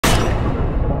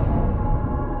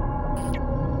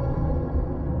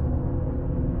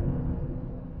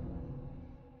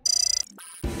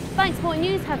Bike Sport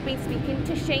News have been speaking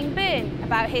to Shakey Byrne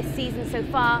about his season so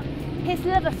far, his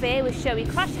love affair with Shoei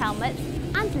crash helmets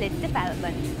and lid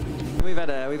development. We've had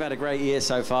a great year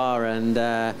so far, and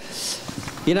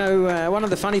you know, one of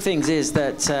the funny things is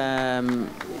that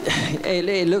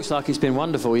it looks like it's been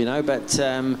wonderful, you know, but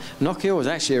Nokia was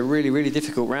actually a really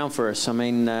difficult round for us. I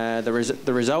mean,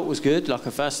 the result was good, like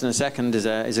a first and a second is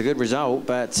a good result,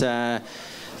 but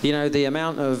you know, the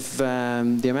amount of effort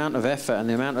and the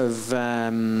amount of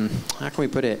how can we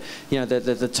put it? You know,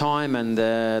 the time and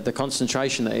the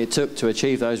concentration that it took to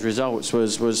achieve those results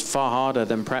was far harder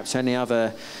than perhaps any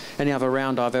other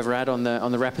round I've ever had on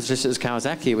the Rapid Solicitors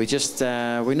Kawasaki.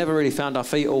 We never really found our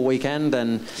feet all weekend,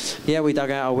 and yeah, we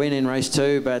dug out a win in race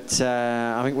 2, but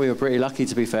I think we were pretty lucky,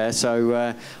 to be fair.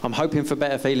 So I'm hoping for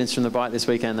better feelings from the bike this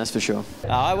weekend, that's for sure.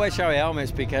 I wear Shoei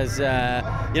helmets because you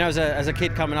know, as a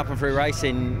kid coming up and through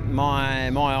racing, my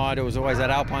idol was always that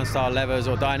Alpine style levers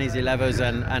or Dainese levers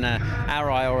and a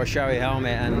Arai or a Shoei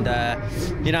helmet,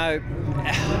 and you know,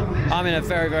 I'm in a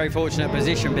very fortunate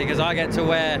position because I get to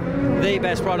wear the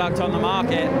best product on the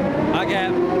market. I get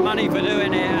money for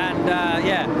doing it, and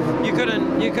yeah, you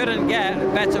couldn't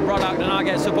get better product than I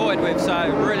get supported with, so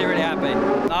really happy.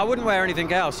 I wouldn't wear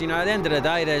anything else, you know. At the end of the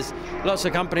day, there's lots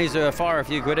of companies who are fire a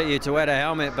few quid at you to wear the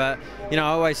helmet, but you know, I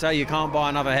always say you can't buy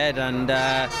another head, and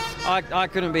I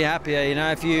couldn't be happier, you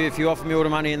know. If you offer me all the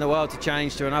money in the world to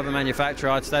change to another manufacturer,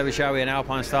 I'd stay with Shoei and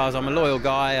Alpine Stars. I'm a loyal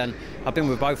guy, and I've been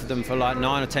with both of them for like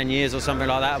 9 or 10 years or something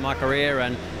like that in my career,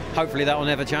 and hopefully that will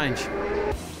never change.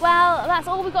 Well, that's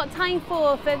all we've got time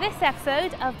for this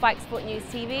episode of Bike Sport News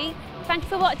TV. Thanks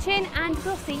for watching, and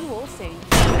we'll see you all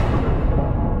soon.